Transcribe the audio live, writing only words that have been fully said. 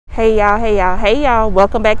Hey y'all,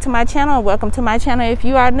 welcome back to my channel. Welcome to my channel if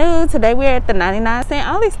you are new. Today we're at the 99-cent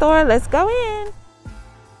only store. Let's go in.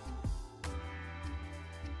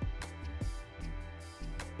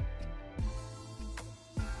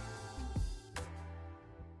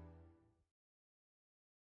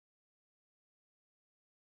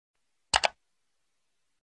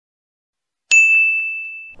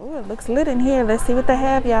 Oh, it looks lit in here. Let's see what they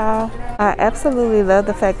have, y'all. I absolutely love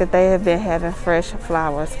the fact that they have been having fresh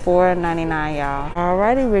flowers. $4.99, y'all.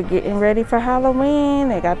 Alrighty, we're getting ready for Halloween.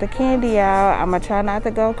 They got the candy out. I'm gonna try not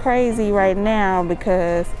to go crazy right now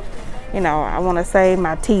because, you know, I want to save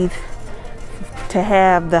my teeth to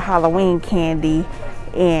have the Halloween candy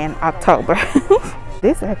in October.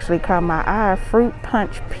 This actually caught my eye. Fruit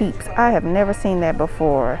punch peeps. I have never seen that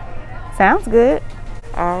before. Sounds good.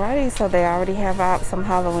 Alrighty, so they already have out some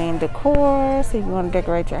Halloween decor. So if you want to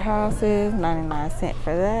decorate your houses, 99-cent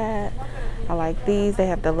for that. I like these. They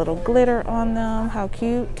have the little glitter on them. How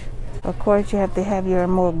cute. Of course, you have to have your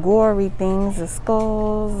more gory things, the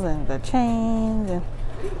skulls and the chains and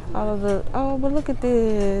all of the, oh, but look at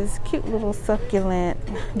this. Cute little succulent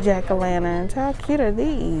jack-o'-lanterns. How cute are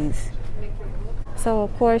these? So,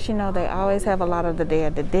 of course, you know, they always have a lot of the Day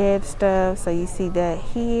of the Dead stuff. So you see that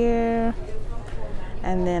here.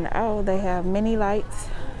 And then, oh, they have mini lights.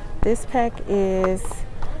 This pack is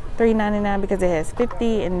 $3.99 because it has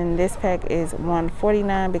 50, and then this pack is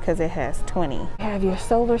 $1.49 because it has 20. You have your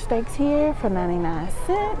solar stakes here for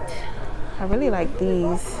 99-cent. I really like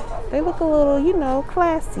these. They look a little, you know,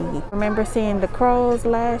 classy. I remember seeing the crows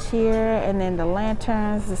last year, and then the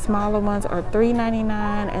lanterns, the smaller ones are $3.99,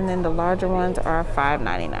 and then the larger ones are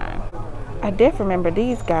 $5.99. I did remember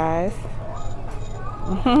these guys.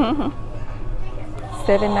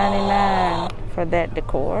 $7.99 for that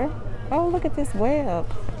decor. Oh, look at this web.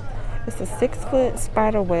 It's a 6-foot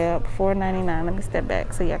spider web, $4.99. Let me step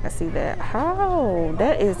back so y'all can see that. Oh,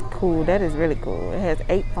 that is cool. That is really cool. It has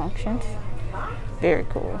 8 functions. Very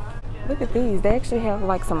cool. Look at these. They actually have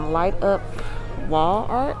like some light up wall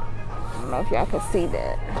art. I don't know if y'all can see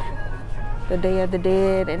that. The Day of the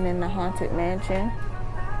Dead and then the Haunted Mansion.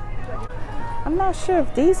 I'm not sure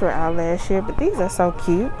if these were out last year, but these are so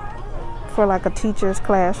cute. For like a teacher's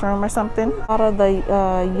classroom or something. All of the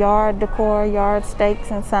yard decor, yard stakes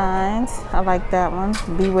and signs. I like that one.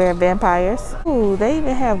 Beware vampires. Ooh, they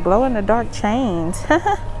even have glow in the dark chains.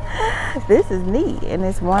 This is neat, and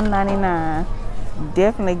it's $1.99.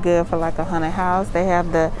 Definitely good for like a haunted house. They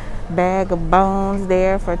have the bag of bones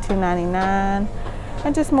there for $2.99,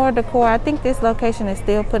 and just more decor. I think this location is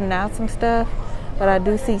still putting out some stuff, but I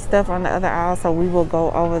do see stuff on the other aisle, so we will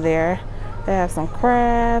go over there. They have some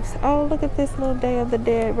crafts. Oh, look at this little Day of the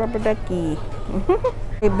Dead rubber ducky.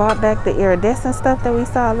 They bought back the iridescent stuff that we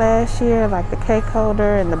saw last year, like the cake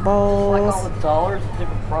holder and the bowls. Like all the dollars,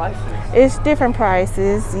 different prices. It's different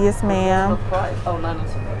prices, yes ma'am. Oh, 99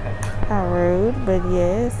 cents, okay. How rude, but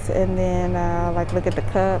yes. And then, like, look at the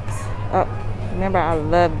cups. Oh, remember I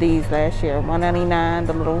loved these last year. $1.99,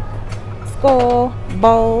 the little skull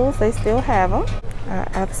bowls. They still have them. I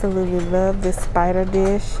absolutely love this spider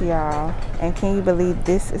dish, y'all. And can you believe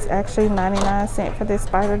this is actually 99-cent for this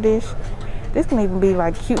spider dish? This can even be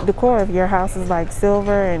like cute decor if your house is like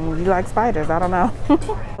silver and you like spiders. I don't know.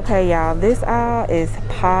 Okay, y'all, this aisle is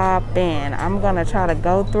popping. I'm gonna try to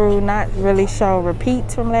go through, not really show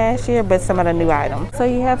repeats from last year, but some of the new items. So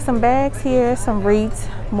you have some bags here, some wreaths,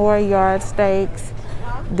 more yard stakes.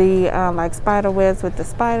 The like spider webs with the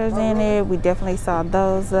spiders in it. We definitely saw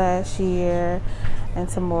those last year. And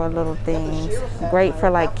some more little things. Great for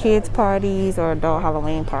like kids parties or adult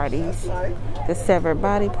Halloween parties. The severed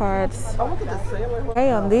body parts. Okay,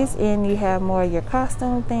 on this end you have more of your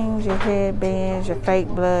costume things, your headbands, your fake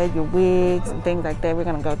blood, your wigs, and things like that. We're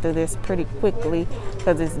gonna go through this pretty quickly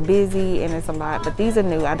because it's busy and it's a lot. But these are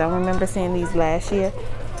new. I don't remember seeing these last year.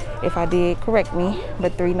 If I did, correct me.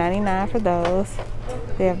 But $3.99 for those.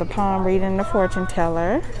 They have the palm reader and the fortune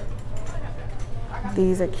teller.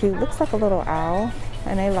 These are cute. Looks like a little owl,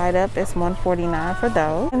 and they light up. It's $1.49 for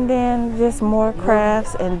those. And then just more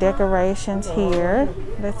crafts and decorations here.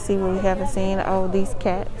 Let's see what we haven't seen. Oh, these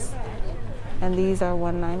cats, and these are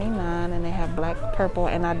 $1.99, and they have black, purple,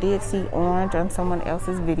 and I did see orange on someone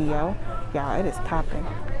else's video. Y'all, it is popping.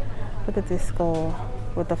 Look at this skull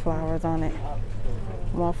with the flowers on it.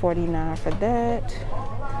 $1.49 for that.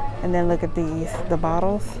 And then look at these, the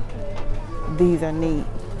bottles. These are neat.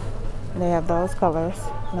 They have those colors,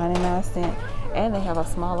 99-cent, and they have a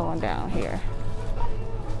smaller one down here.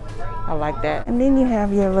 I like that. And then you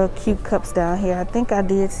have your little cute cups down here. I think I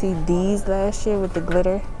did see these last year with the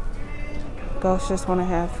glitter. Ghosts just want to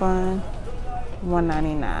have fun.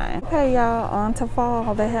 $1.99. Okay, y'all, on to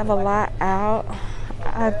fall. They have a lot out.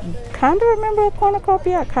 I kind of remember a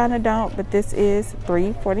cornucopia, I kind of don't, but this is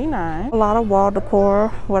 $3.49. A lot of wall decor.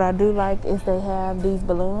 What I do like is they have these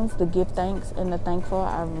balloons, the give thanks and the thankful.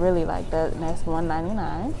 I really like that, and that's $1.99.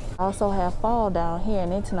 I also have fall down here,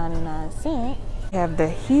 and it's 99¢. We have the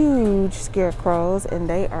huge scarecrows, and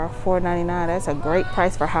they are $4.99. That's a great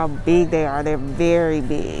price for how big they are. They're very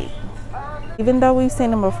big. Even though we've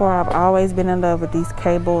seen them before, I've always been in love with these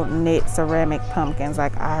cable knit ceramic pumpkins.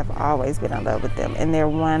 Like, I've always been in love with them, and they're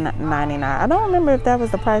 $1.99. I don't remember if that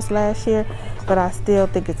was the price last year, but I still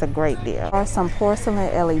think it's a great deal. There are some porcelain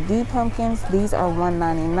LED pumpkins. These are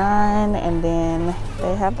 $1.99, and then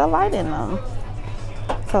they have the light in them.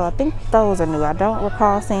 So I think those are new. I don't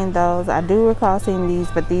recall seeing those. I do recall seeing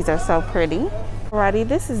these, but these are so pretty. Alrighty,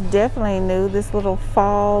 this is definitely new. This little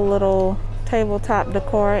fall little tabletop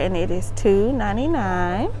decor, and it is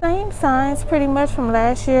 $2.99. Same signs pretty much from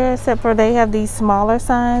last year, except for they have these smaller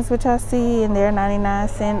signs, which I see, and they're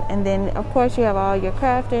 99¢. And then of course you have all your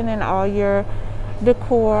crafting and all your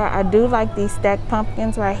decor. I do like these stacked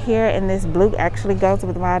pumpkins right here, and this blue actually goes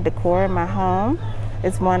with my decor in my home.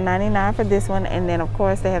 It's $1.99 for this one, and then of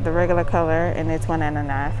course they have the regular color, and it's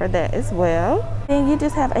 $1.99 for that as well. Then you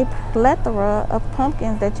just have a plethora of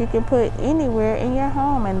pumpkins that you can put anywhere in your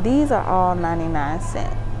home, and these are all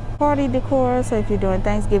 99¢. Party decor, so if you're doing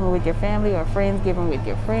Thanksgiving with your family or Friendsgiving with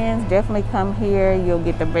your friends, definitely come here. You'll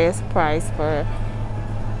get the best price for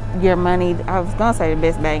your money. I was gonna say the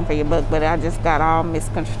best bang for your buck, but I just got all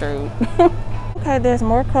misconstrued. Okay, there's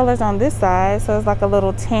more colors on this side, so it's like a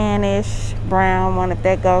little tannish brown one, if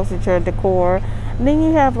that goes with your decor. And then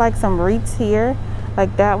you have like some wreaths here,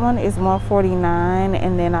 like that one is $1.49,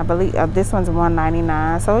 and then I believe this one's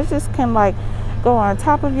 $1.99. So it's just kind of like go on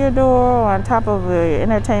top of your door or on top of the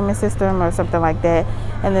entertainment system or something like that.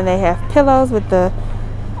 And then they have pillows with the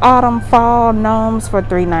autumn fall gnomes for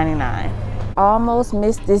 $3.99. Almost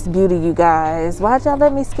missed this beauty, you guys. Why'd y'all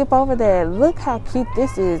let me skip over that? Look how cute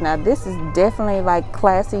this is. Now this is definitely like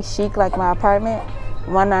classy chic, like my apartment.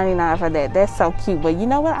 $1.99 for that. That's so cute. But you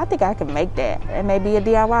know what, I think I can make that. It may be a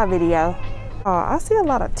DIY video. Oh, I see a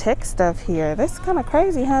lot of tech stuff here. That's kind of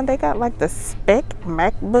crazy, huh? They got like the spec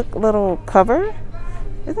MacBook little cover.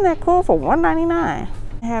 Isn't that cool? For $1.99.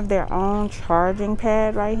 They have their own charging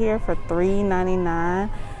pad right here for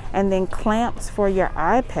 $3.99, and then clamps for your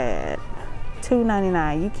iPad.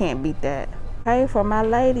 $2.99. You can't beat that. Okay, for my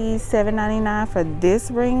ladies, $7.99 for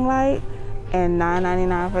this ring light and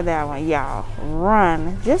 $9.99 for that one. Y'all,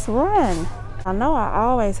 run. Just run. I know I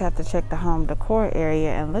always have to check the home decor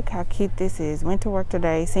area, and look how cute this is. Went to work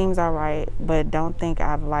today. Seems all right, but don't think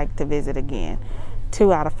I'd like to visit again.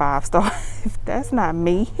 2 out of 5 stars. That's not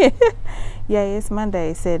me. Yeah, it's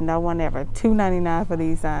Monday. Said no one ever. $2.99 for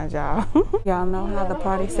these signs, y'all. Y'all know how the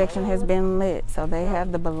party section has been lit. So they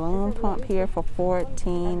have the balloon pump here for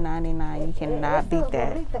 $14.99. You cannot beat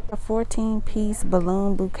that. A 14-piece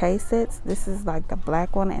balloon bouquet sets. This is like the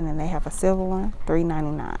black one, and then they have a silver one.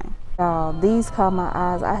 $3.99. Y'all, these caught my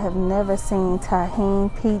eyes. I have never seen tahine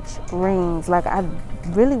peach rings. Like, I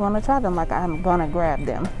really want to try them. Like, I'm gonna grab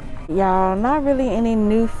them. Y'all, not really any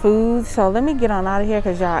new foods, so let me get on out of here,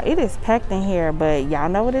 because y'all, it is packed in here, but y'all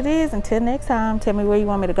know what it is. Until next time, tell me where you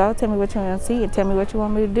want me to go, tell me what you want to see, and tell me what you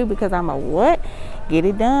want me to do, because I'm a what? Get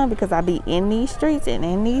it done, because I be in these streets and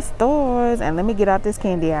in these stores. And let me get out this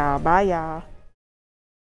candy, y'all. Bye, y'all.